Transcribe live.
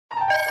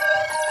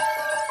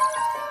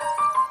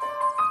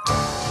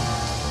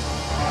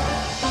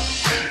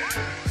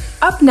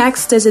Up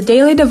next is a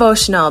daily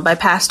devotional by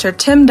Pastor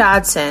Tim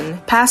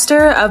Dodson,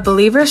 pastor of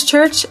Believers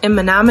Church in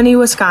Menominee,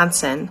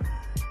 Wisconsin.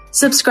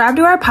 Subscribe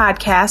to our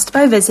podcast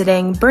by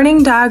visiting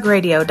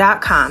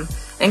burningdogradio.com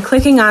and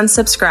clicking on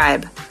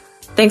subscribe.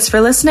 Thanks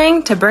for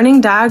listening to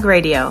Burning Dog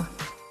Radio.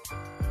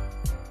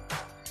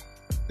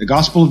 The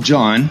Gospel of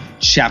John,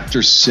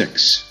 chapter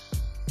 6.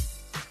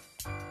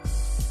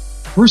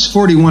 Verse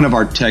 41 of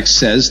our text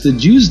says, "The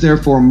Jews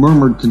therefore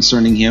murmured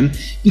concerning him,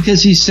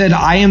 because he said,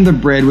 I am the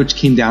bread which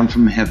came down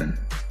from heaven.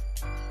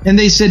 And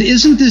they said,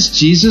 Isn't this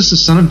Jesus, the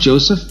son of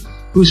Joseph,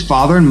 whose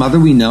father and mother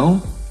we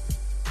know?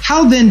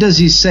 How then does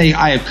he say,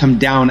 I have come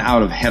down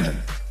out of heaven?"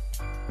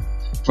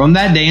 From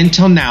that day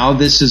until now,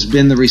 this has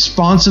been the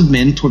response of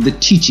men toward the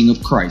teaching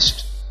of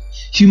Christ.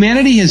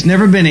 Humanity has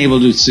never been able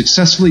to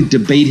successfully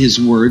debate his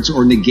words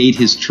or negate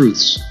his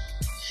truths.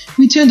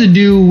 We tend to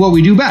do what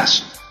we do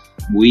best.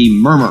 We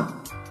murmur.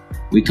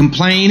 We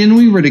complain and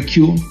we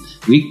ridicule.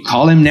 We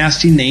call him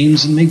nasty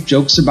names and make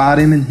jokes about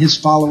him and his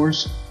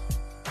followers.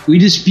 We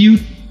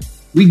dispute.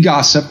 We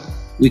gossip.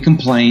 We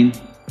complain.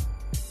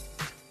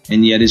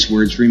 And yet his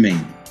words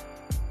remain.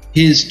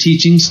 His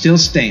teachings still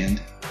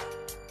stand.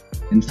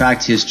 In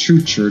fact, his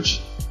true church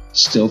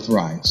still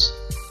thrives.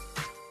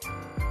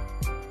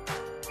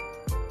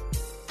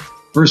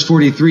 Verse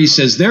 43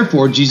 says,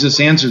 "Therefore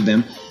Jesus answered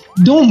them,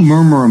 Don't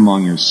murmur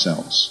among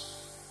yourselves.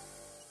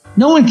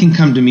 No one can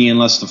come to me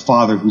unless the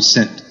Father who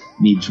sent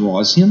me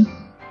draws him,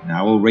 and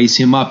I will raise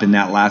him up in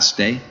that last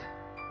day.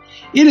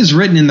 It is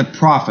written in the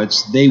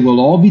prophets, they will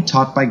all be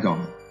taught by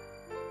God.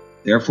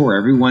 Therefore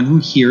everyone who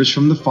hears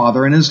from the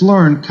Father and has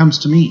learned comes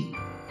to me.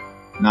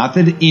 Not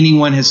that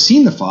anyone has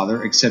seen the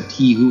Father except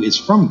he who is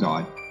from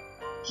God.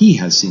 He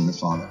has seen the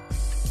Father."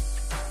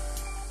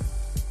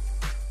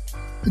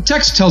 The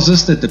text tells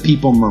us that the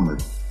people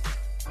murmured.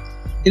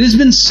 It has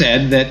been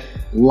said that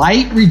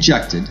light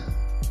rejected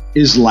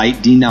is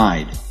light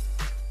denied.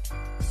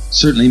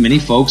 Certainly many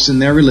folks in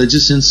their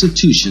religious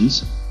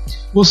institutions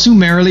will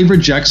summarily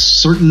reject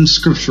certain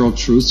scriptural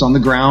truths on the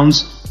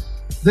grounds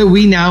that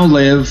we now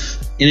live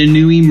in a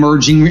new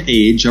emerging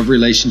age of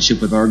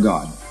relationship with our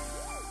God.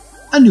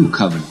 A new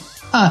covenant,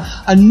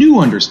 a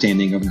new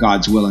understanding of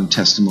God's will and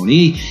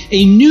testimony,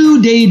 a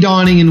new day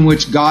dawning in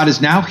which God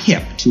is now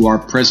hip to our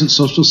present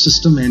social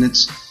system and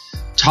its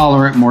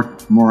tolerant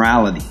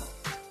morality.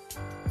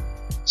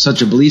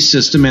 Such a belief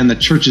system and the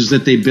churches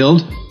that they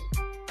build,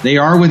 they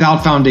are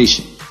without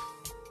foundation,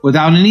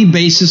 without any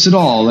basis at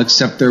all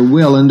except their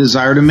will and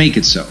desire to make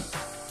it so.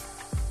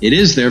 It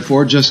is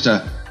therefore just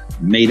a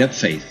made-up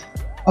faith,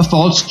 a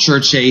false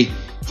church, a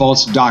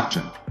false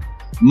doctrine.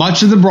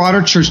 Much of the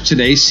broader church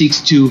today seeks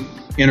to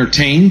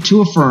entertain,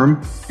 to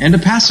affirm, and to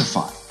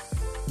pacify.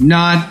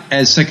 Not,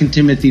 as 2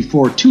 Timothy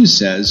 4:2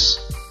 says,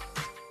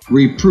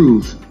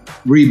 reprove,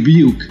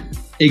 rebuke,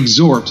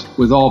 exhort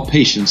with all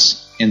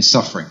patience and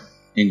suffering.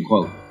 End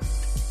quote.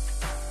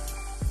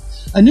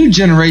 A new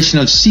generation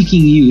of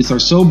seeking youth are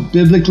so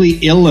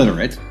biblically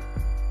illiterate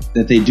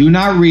that they do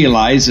not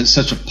realize that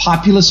such a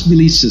populist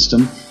belief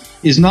system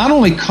is not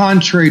only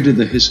contrary to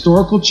the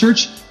historical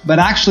church, but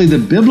actually the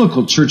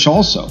biblical church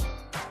also.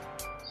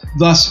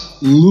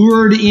 Thus,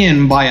 lured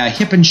in by a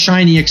hip and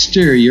shiny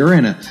exterior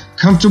and a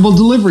comfortable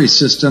delivery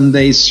system,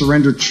 they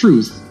surrender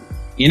truth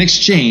in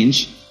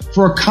exchange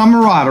for a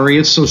camaraderie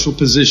of social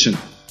position.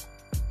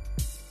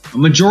 A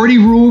majority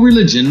rule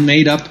religion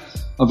made up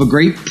of a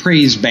great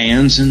praise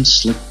bands and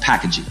slick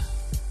packaging.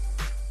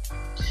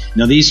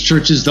 Now these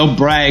churches, they'll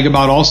brag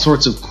about all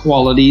sorts of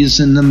qualities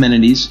and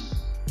amenities,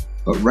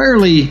 but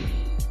rarely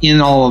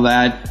in all of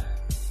that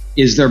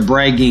is there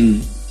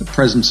bragging the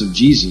presence of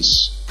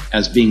Jesus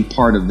as being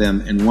part of them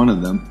and one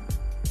of them.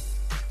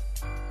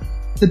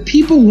 The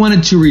people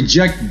wanted to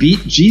reject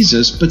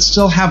Jesus, but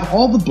still have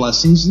all the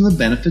blessings and the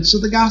benefits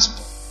of the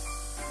gospel.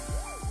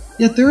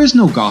 Yet there is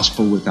no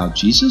gospel without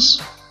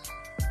Jesus.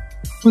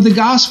 For the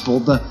gospel,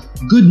 the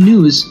good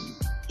news,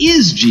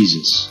 is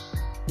Jesus.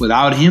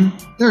 Without him,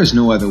 there is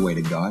no other way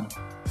to God.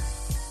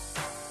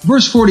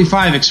 Verse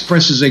 45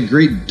 expresses a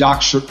great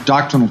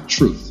doctrinal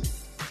truth.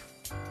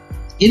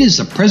 It is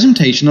the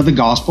presentation of the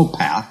gospel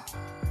path,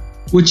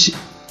 which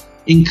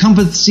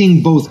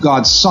encompassing both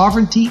God's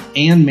sovereignty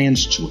and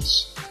man's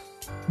choice,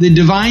 the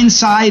divine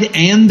side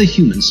and the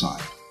human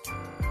side.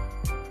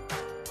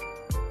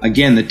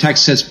 Again, the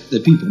text says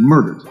the people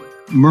murmured.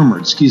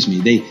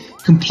 They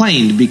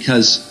complained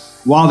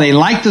because while they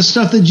liked the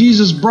stuff that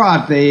Jesus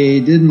brought, they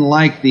didn't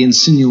like the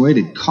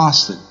insinuated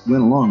cost that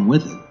went along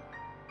with it.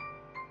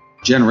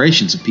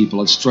 Generations of people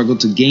have struggled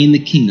to gain the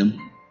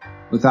kingdom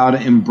without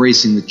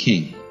embracing the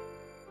king,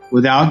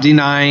 without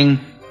denying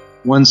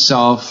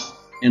oneself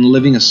and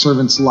living a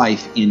servant's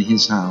life in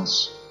his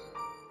house.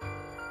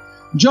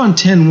 John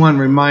 10:1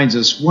 reminds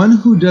us, one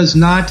who does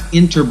not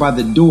enter by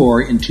the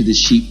door into the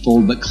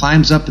sheepfold but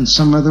climbs up in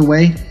some other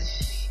way,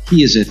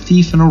 he is a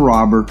thief and a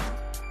robber.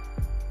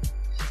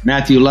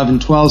 Matthew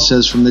 11:12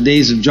 says, from the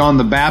days of John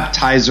the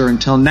Baptizer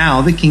until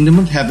now, the kingdom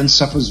of heaven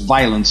suffers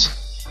violence,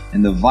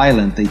 and the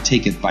violent they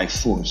take it by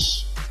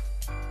force.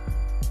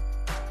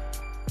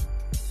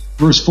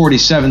 Verse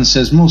 47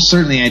 says, "Most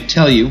certainly I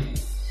tell you,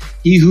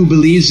 he who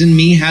believes in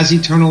me has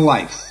eternal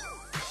life.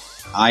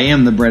 I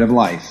am the bread of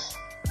life.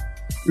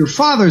 Your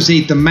fathers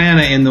ate the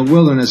manna in the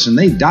wilderness and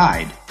they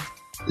died.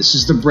 This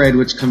is the bread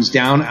which comes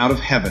down out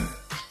of heaven,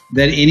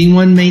 that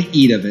anyone may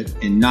eat of it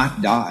and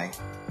not die.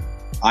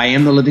 I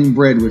am the living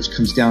bread which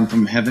comes down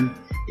from heaven.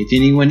 If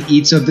anyone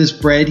eats of this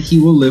bread, he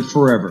will live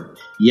forever.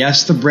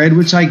 Yes, the bread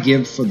which I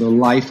give for the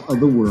life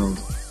of the world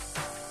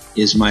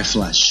is my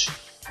flesh."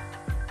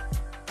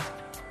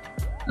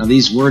 Now,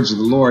 these words of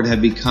the Lord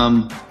have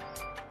become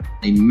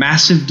a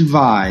massive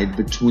divide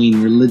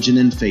between religion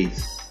and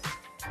faith,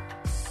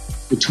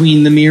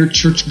 between the mere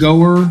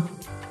churchgoer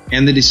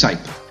and the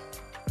disciple.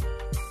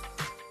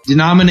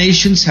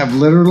 Denominations have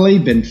literally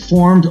been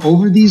formed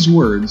over these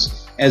words,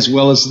 as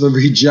well as the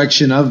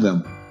rejection of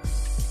them.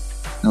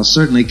 Now,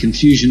 certainly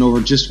confusion over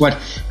just what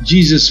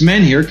Jesus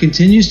meant here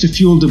continues to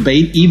fuel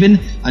debate even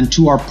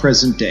unto our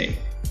present day.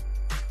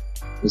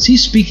 Was he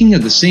speaking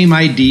of the same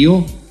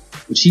ideal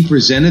which he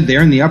presented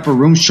there in the upper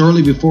room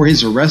shortly before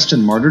his arrest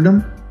and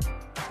martyrdom?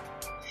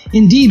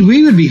 Indeed,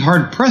 we would be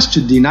hard-pressed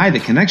to deny the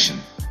connection.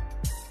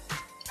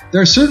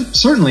 There is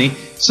certainly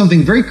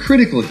something very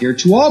critical here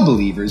to all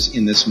believers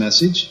in this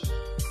message.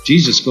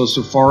 Jesus goes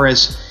so far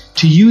as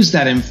to use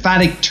that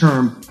emphatic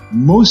term,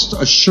 "most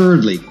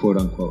assuredly," quote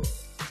unquote.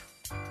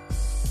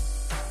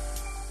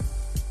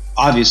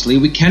 Obviously,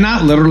 we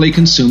cannot literally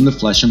consume the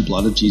flesh and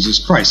blood of Jesus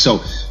Christ.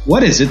 So,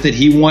 what is it that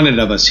he wanted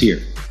of us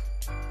here?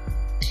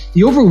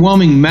 The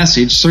overwhelming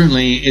message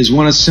certainly is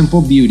one of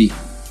simple beauty.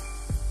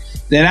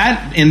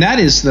 And that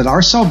is that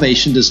our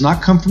salvation does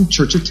not come from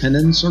church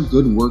attendance or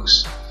good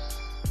works,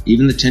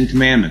 even the 10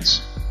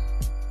 Commandments.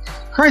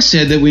 Christ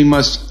said that we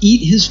must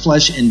eat his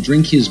flesh and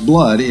drink his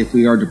blood if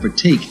we are to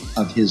partake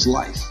of his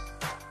life.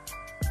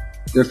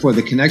 Therefore,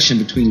 the connection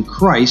between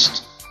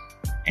Christ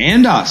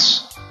and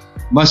us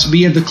must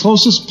be of the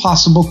closest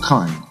possible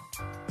kind.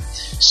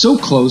 So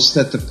close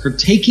that the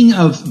partaking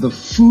of the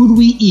food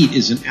we eat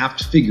is an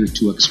apt figure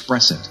to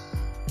express it.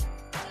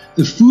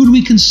 The food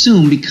we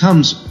consume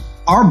becomes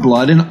our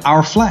blood and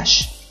our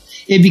flesh.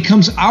 It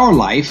becomes our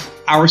life,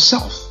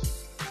 ourself.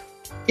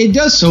 It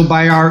does so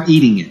by our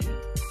eating it,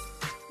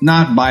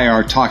 not by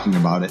our talking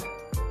about it,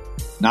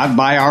 not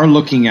by our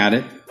looking at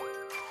it,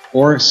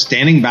 or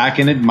standing back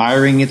and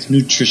admiring its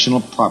nutritional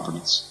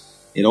properties.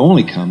 It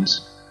only comes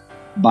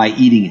by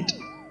eating it.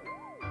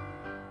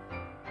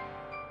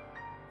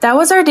 That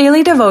was our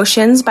daily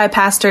devotions by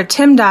Pastor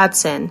Tim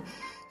Dodson.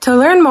 To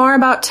learn more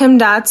about Tim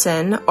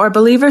Dodson or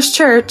Believers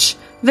Church,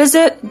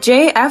 visit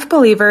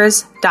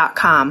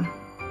jfbelievers.com.